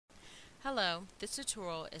Hello, this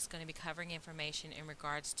tutorial is going to be covering information in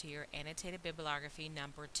regards to your Annotated Bibliography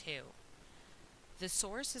number 2. The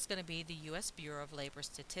source is going to be the U.S. Bureau of Labor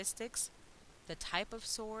Statistics. The type of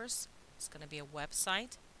source is going to be a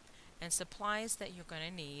website, and supplies that you're going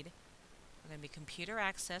to need are going to be computer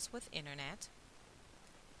access with internet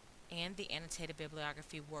and the Annotated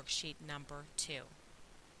Bibliography Worksheet number 2.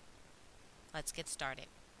 Let's get started.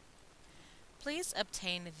 Please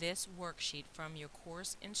obtain this worksheet from your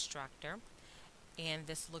course instructor, and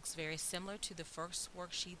this looks very similar to the first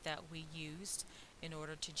worksheet that we used in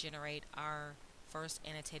order to generate our first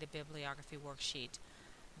Annotated Bibliography Worksheet.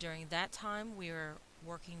 During that time, we were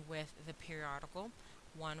working with the periodical,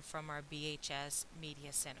 one from our BHS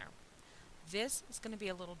Media Center. This is going to be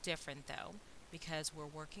a little different though, because we're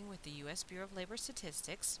working with the U.S. Bureau of Labor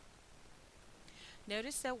Statistics.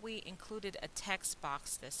 Notice that we included a text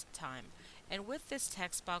box this time, and with this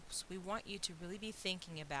text box we want you to really be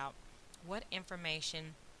thinking about what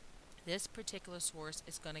information this particular source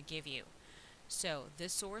is going to give you. So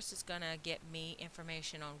this source is going to get me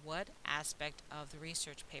information on what aspect of the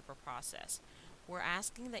research paper process. We're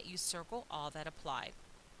asking that you circle all that apply.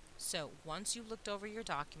 So once you've looked over your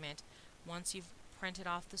document, once you've printed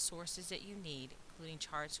off the sources that you need, including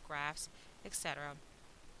charts, graphs, etc.,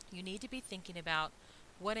 you need to be thinking about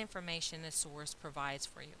what information the source provides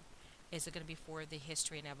for you. Is it going to be for the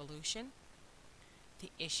history and evolution, the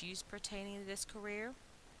issues pertaining to this career,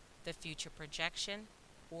 the future projection,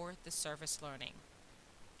 or the service learning?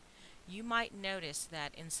 You might notice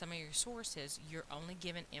that in some of your sources you're only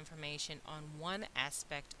given information on one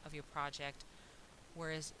aspect of your project,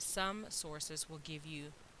 whereas some sources will give you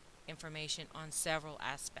information on several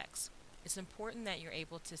aspects. It's important that you're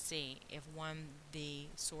able to see if the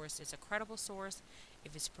source is a credible source,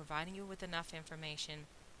 if it's providing you with enough information,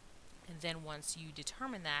 and then once you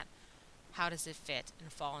determine that, how does it fit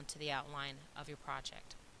and fall into the outline of your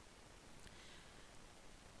project.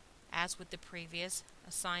 As with the previous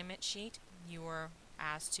assignment sheet, you were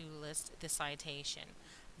asked to list the citation.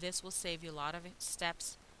 This will save you a lot of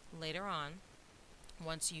steps later on.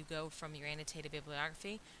 Once you go from your annotated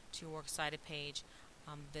bibliography to your works cited page,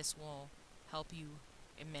 this will help you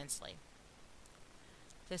immensely.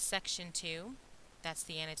 The section 2, that's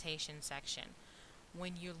the annotation section.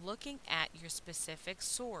 When you're looking at your specific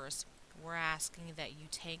source, we're asking that you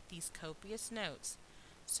take these copious notes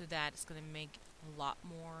so that it's going to make a lot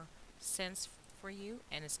more sense for you,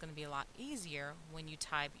 and it's going to be a lot easier when you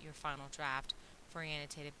type your final draft for your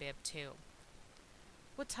Annotated Bib 2.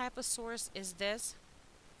 What type of source is this?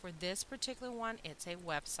 For this particular one, it's a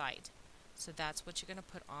website. So that's what you're going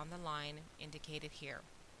to put on the line indicated here.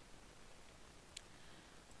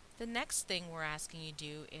 The next thing we're asking you to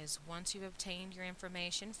do is, once you've obtained your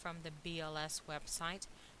information from the BLS website,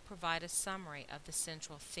 provide a summary of the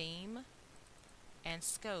central theme and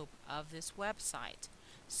scope of this website.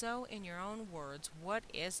 So in your own words, what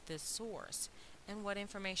is this source and what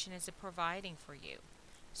information is it providing for you?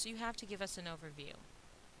 So you have to give us an overview.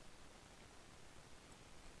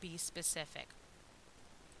 Be specific.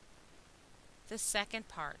 The second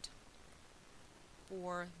part.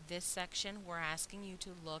 For this section, we're asking you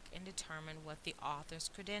to look and determine what the author's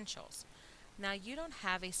credentials. Now, you don't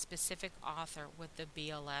have a specific author with the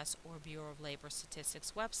BLS or Bureau of Labor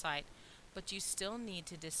Statistics website, but you still need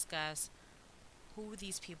to discuss who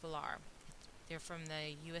these people are. They're from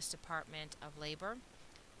the U.S. Department of Labor.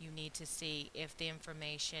 You need to see if the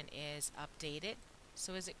information is updated.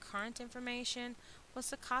 So is it current information?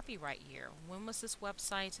 What's the copyright year? When was this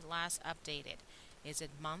website last updated? Is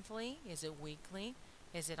it monthly? Is it weekly?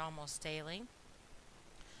 Is it almost daily?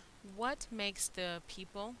 What makes the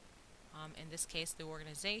people, in this case the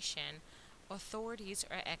organization, authorities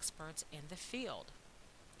or experts in the field?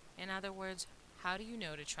 In other words, how do you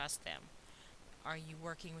know to trust them? Are you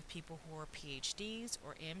working with people who are PhDs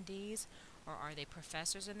or MDs, or are they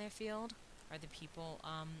professors in their field? Are the people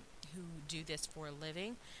who do this for a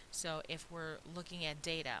living? So if we're looking at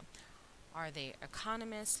data, are they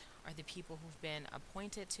economists? Are the people who've been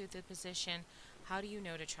appointed to the position? How do you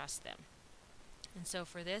know to trust them? And so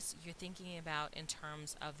for this, you're thinking about in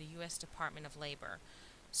terms of the U.S. Department of Labor.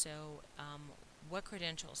 So what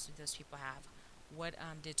credentials do those people have? What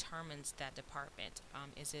determines that department?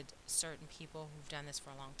 Is it certain people who've done this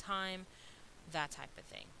for a long time? That type of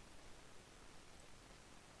thing.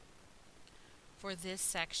 For this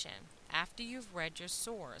section, after you've read your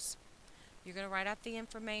source, you're going to write out the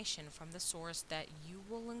information from the source that you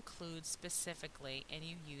will include specifically and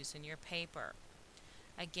you use in your paper.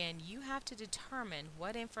 Again, you have to determine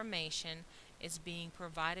what information is being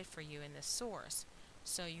provided for you in this source.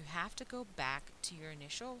 So you have to go back to your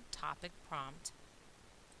initial topic prompt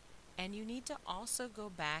And you need to also go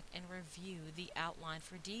back and review the outline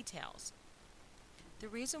for details. The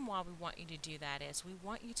reason why we want you to do that is we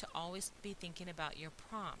want you to always be thinking about your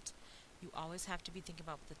prompt. You always have to be thinking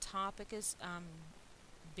about what the topic is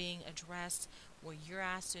being addressed, what you're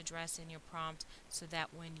asked to address in your prompt, so that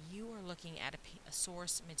when you are looking at a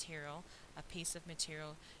source material, a piece of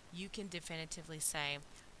material, you can definitively say,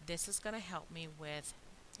 this is going to help me with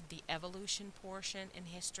the evolution portion in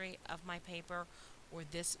history of my paper, or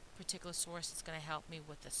this particular source is going to help me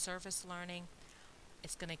with the surface learning.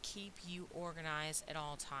 It's going to keep you organized at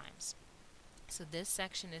all times. So this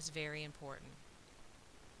section is very important.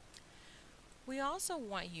 We also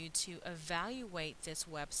want you to evaluate this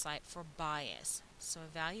website for bias. So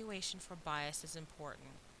evaluation for bias is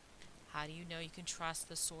important. How do you know you can trust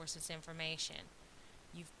the source's information?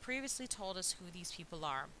 You've previously told us who these people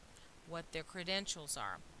are, what their credentials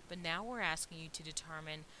are, but now we're asking you to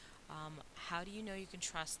determine how do you know you can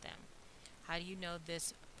trust them? How do you know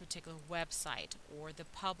this particular website or the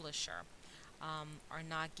publisher are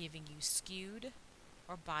not giving you skewed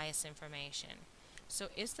or biased information? So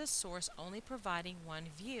is the source only providing one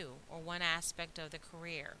view or one aspect of the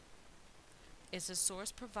career? Is the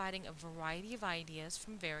source providing a variety of ideas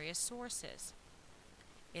from various sources?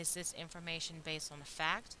 Is this information based on a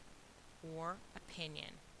fact or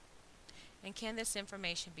opinion? And can this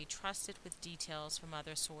information be trusted with details from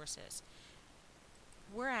other sources?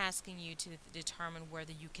 We're asking you to determine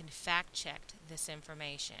whether you can fact check this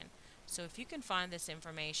information. So if you can find this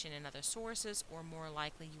information in other sources, or more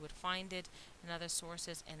likely you would find it in other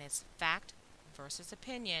sources and it's fact versus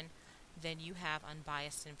opinion, then you have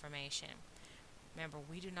unbiased information. Remember,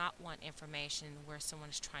 we do not want information where someone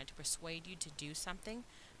is trying to persuade you to do something,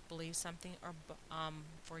 believe something, or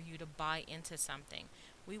for you to buy into something.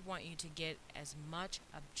 We want you to get as much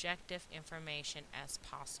objective information as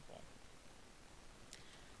possible.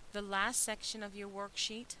 The last section of your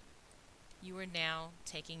worksheet, you are now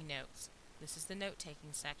taking notes. This is the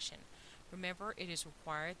note-taking section. Remember, it is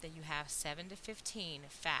required that you have 7 to 15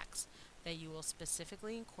 facts that you will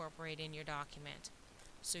specifically incorporate in your document.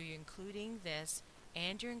 So you're including this,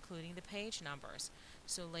 and you're including the page numbers.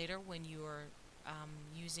 So later when you are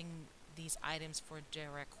using these items for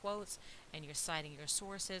direct quotes and you're citing your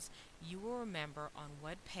sources, you will remember on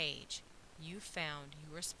what page you found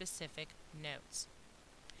your specific notes.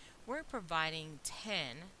 We're providing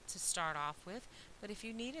 10 to start off with, but if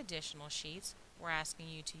you need additional sheets, we're asking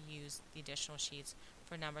you to use the additional sheets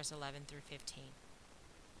for numbers 11 through 15.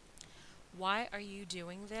 Why are you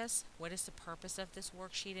doing this? What is the purpose of this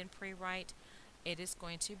worksheet in pre-write? It is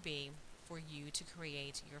going to be for you to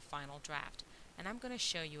create your final draft. And I'm going to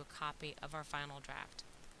show you a copy of our final draft.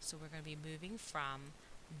 So we're going to be moving from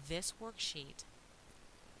this worksheet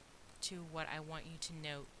to what I want you to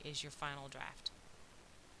note is your final draft.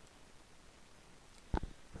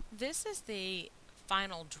 This is the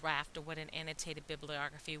final draft of what an annotated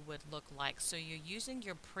bibliography would look like. So you're using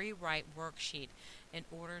your pre-write worksheet in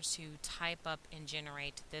order to type up and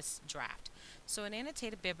generate this draft. So an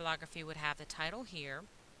annotated bibliography would have the title here.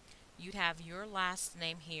 You'd have your last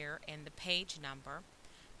name here and the page number.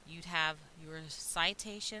 You'd have your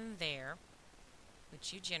citation there,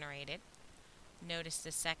 which you generated. Notice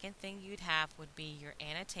the second thing you'd have would be your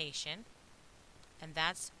annotation, and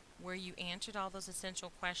that's where you answered all those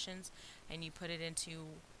essential questions and you put it into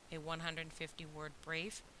a 150-word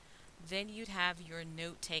brief. Then you'd have your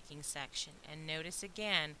note-taking section, and notice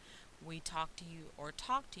again we talked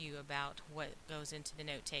to you about what goes into the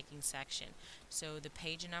note-taking section. So the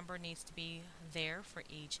page number needs to be there for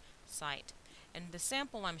each site. And the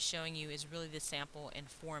sample I'm showing you is really the sample in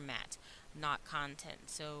format, not content.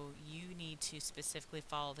 So you need to specifically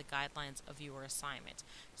follow the guidelines of your assignment.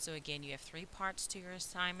 So again, you have 3 parts to your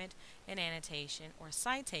assignment: an annotation or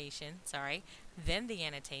citation, then the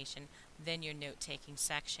annotation, then your note-taking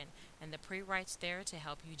section. And the pre-write's there to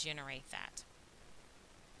help you generate that.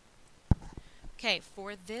 Okay,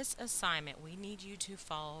 for this assignment, we need you to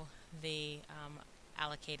follow the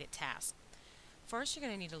allocated task. First, you're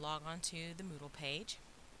going to need to log on to the Moodle page.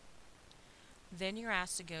 Then you're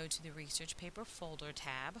asked to go to the Research Paper Folder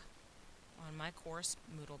tab on My Course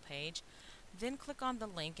Moodle page. Then click on the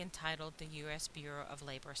link entitled the U.S. Bureau of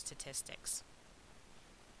Labor Statistics.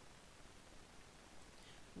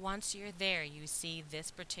 Once you're there, you see this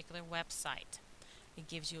particular website. It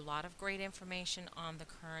gives you a lot of great information on the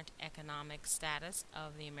current economic status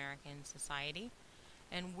of the American society,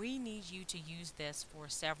 and we need you to use this for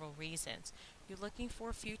several reasons. You're looking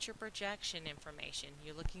for future projection information.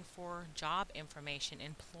 You're looking for job information,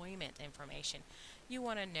 employment information. You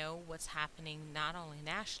want to know what's happening not only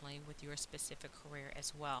nationally with your specific career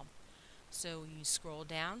as well. So you scroll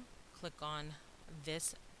down, click on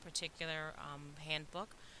this particular handbook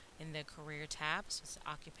in the career tab. So it's the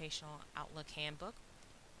Occupational Outlook Handbook.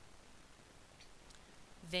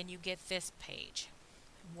 Then you get this page.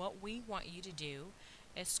 What we want you to do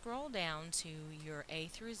is scroll down to your A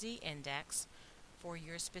through Z index for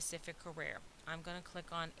your specific career. I'm going to click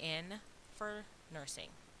on N for nursing.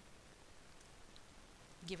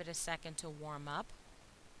 Give it a second to warm up.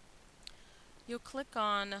 You'll click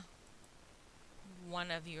on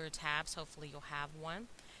one of your tabs, hopefully you'll have one,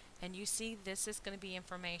 and you see this is going to be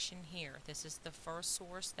information here. This is the first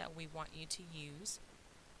source that we want you to use.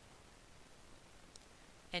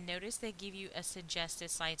 And notice they give you a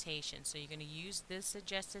suggested citation. So you're going to use this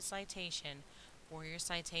suggested citation for your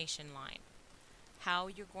citation line. How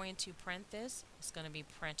you're going to print this is going to be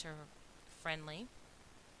printer friendly.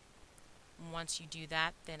 Once you do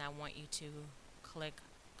that, then I want you to click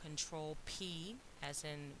Control P as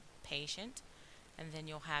in patient, and then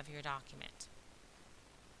you'll have your document.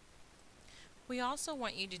 We also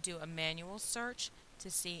want you to do a manual search to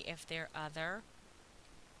see if there are other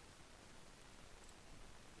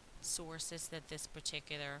sources that this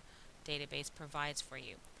particular database provides for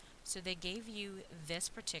you. So they gave you this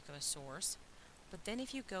particular source, but then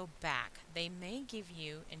if you go back, they may give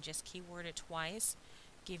you, and just keyword it twice,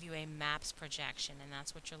 give you a maps projection, and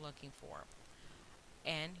that's what you're looking for.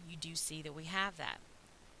 And you do see that we have that.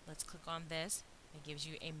 Let's click on this. It gives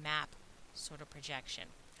you a map sort of projection.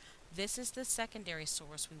 This is the secondary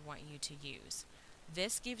source we want you to use.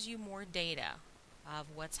 This gives you more data of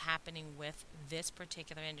what's happening with this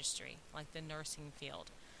particular industry, like the nursing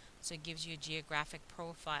field. So it gives you a geographic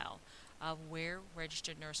profile of where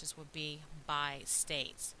registered nurses would be by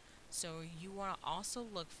states. So you want to also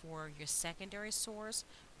look for your secondary source,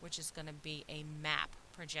 which is going to be a map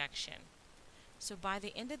projection. So by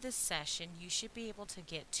the end of this session, you should be able to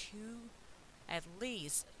get at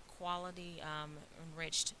least quality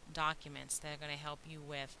enriched documents that are going to help you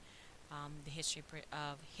with the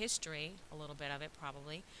history, a little bit of it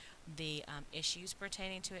probably, the issues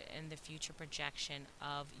pertaining to it, and the future projection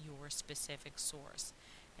of your specific source.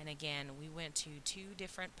 And again, we went to 2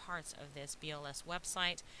 different parts of this BLS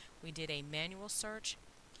website. We did a manual search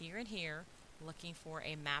here and here, looking for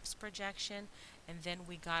a maps projection, and then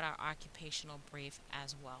we got our occupational brief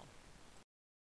as well.